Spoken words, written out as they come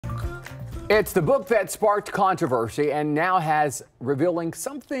It's the book that sparked controversy and now has revealing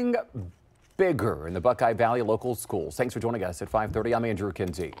something bigger in the Buckeye Valley local schools. Thanks for joining us at 5:30. I'm Andrew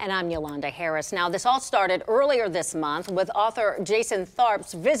Kinsey. And I'm Yolanda Harris. Now, this all started earlier this month with author Jason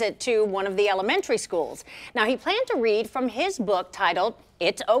Tharp's visit to one of the elementary schools. Now, he planned to read from his book titled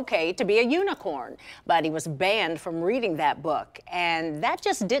 "It's Okay to be a Unicorn," but he was banned from reading that book. And that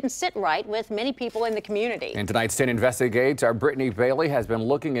just didn't sit right with many people in the community. In tonight's 10 Investigates, our Brittany Bailey has been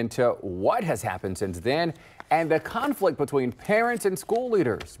looking into what has happened since then and the conflict between parents and school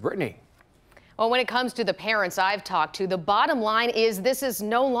leaders. Brittany. Well, when it comes to the parents I've talked to, the bottom line is this is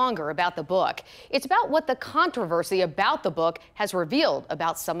no longer about the book. It's about what the controversy about the book has revealed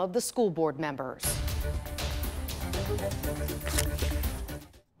about some of the school board members.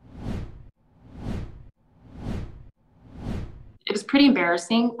 It was pretty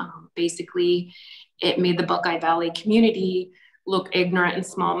embarrassing. Basically, it made the Buckeye Valley community look ignorant and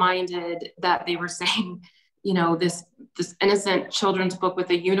small-minded that they were saying, you know, this innocent children's book with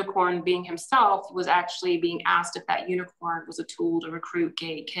a unicorn being himself was actually being asked if that unicorn was a tool to recruit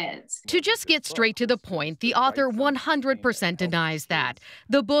gay kids. To just get straight to the point, the author 100% denies that.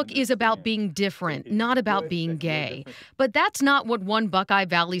 The book is about being different, not about being gay. But that's not what one Buckeye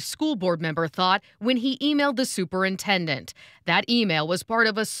Valley school board member thought when he emailed the superintendent. That email was part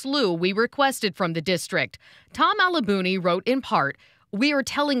of a slew we requested from the district. Tom Alabuni wrote in part, "We are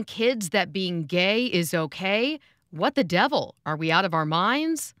telling kids that being gay is okay? What the devil? Are we out of our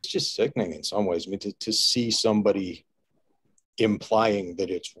minds?" It's just sickening in some ways. I mean, to see somebody implying that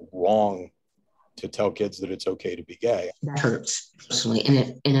it's wrong to tell kids that it's okay to be gay. That hurts personally,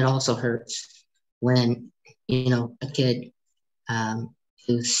 and it also hurts when, you know, a kid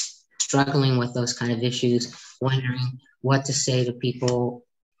who's struggling with those kind of issues, wondering what to say to people.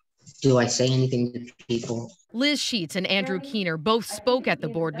 Do I say anything to people? Liz Sheets and Andrew Keener both spoke at the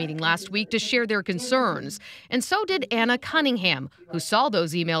board meeting last week to share their concerns. And so did Anna Cunningham, who saw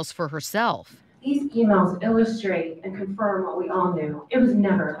those emails for herself. These emails illustrate and confirm what we all knew. It was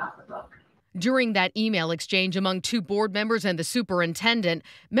never about the book. During that email exchange among two board members and the superintendent,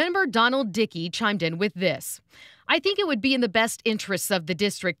 member Donald Dickey chimed in with this. "I think it would be in the best interests of the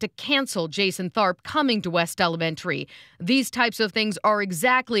district to cancel Jason Tharp coming to West Elementary. These types of things are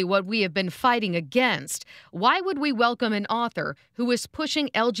exactly what we have been fighting against. Why would we welcome an author who is pushing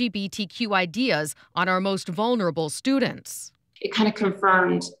LGBTQ ideas on our most vulnerable students?" It kind of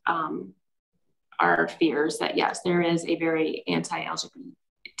confirmed our fears that, yes, there is a very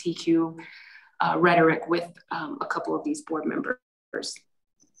anti-LGBTQ rhetoric with a couple of these board members.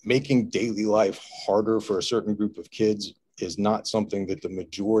 Making daily life harder for a certain group of kids is not something that the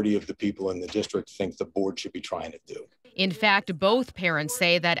majority of the people in the district think the board should be trying to do. In fact, both parents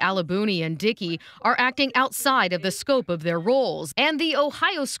say that Alabuni and Dickey are acting outside of the scope of their roles. And the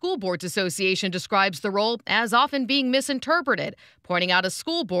Ohio School Boards Association describes the role as often being misinterpreted, pointing out a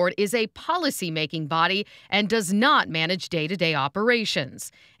school board is a policy-making body and does not manage day-to-day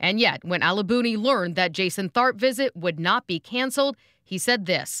operations. And yet, when Alabuni learned that Jason Tharp visit would not be canceled, he said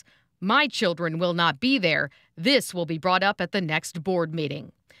this, "My children will not be there. This will be brought up at the next board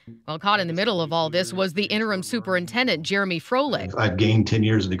meeting." Well, caught in the middle of all this was the interim superintendent, Jeremy Froelich. I've gained 10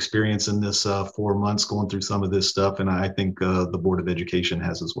 years of experience in this 4 months going through some of this stuff, and I think the Board of Education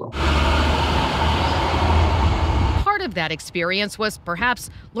has as well. Part of that experience was perhaps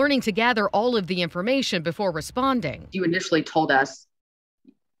learning to gather all of the information before responding. You initially told us,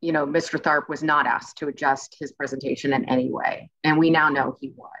 you know, Mr. Tharp was not asked to adjust his presentation in any way, and we now know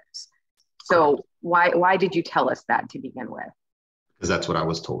he was. So why did you tell us that to begin with? Because that's what I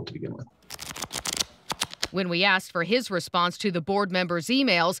was told to begin with. When we asked for his response to the board members'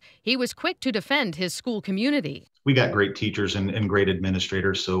 emails, he was quick to defend his school community. We got great teachers and great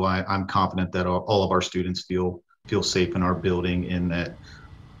administrators, so I'm confident that all of our students feel safe in our building, and that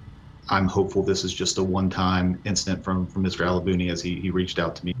I'm hopeful this is just a one-time incident from Mr. Alabuni as he reached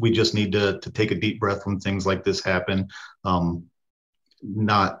out to me. We just need to take a deep breath when things like this happen,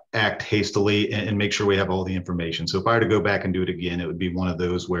 not act hastily, and make sure we have all the information. So if I were to go back and do it again, it would be one of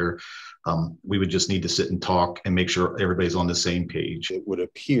those where we would just need to sit and talk and make sure everybody's on the same page. It would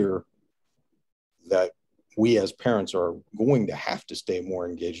appear that we as parents are going to have to stay more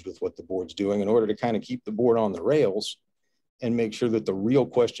engaged with what the board's doing in order to kind of keep the board on the rails and make sure that the real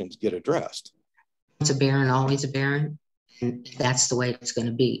questions get addressed. Once a Baron, always a Baron, and that's the way it's going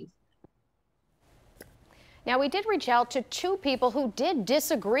to be. Now, we did reach out to two people who did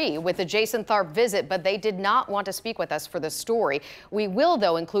disagree with the Jason Tharp visit, but they did not want to speak with us for the story. We will,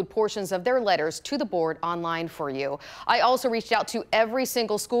 though, include portions of their letters to the board online for you. I also reached out to every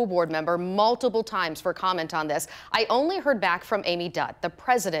single school board member multiple times for comment on this. I only heard back from Amy Dutt, the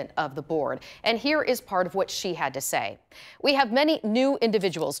president of the board, and here is part of what she had to say. We have many new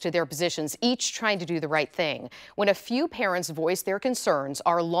individuals to their positions, each trying to do the right thing. When a few parents voice their concerns,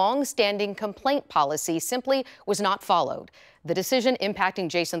 our long-standing complaint policy simply was not followed. The decision impacting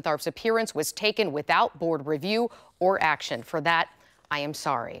Jason Tharp's appearance was taken without board review or action. For that, I am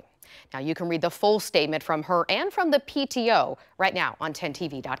sorry. Now, you can read the full statement from her and from the PTO right now on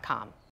 10tv.com.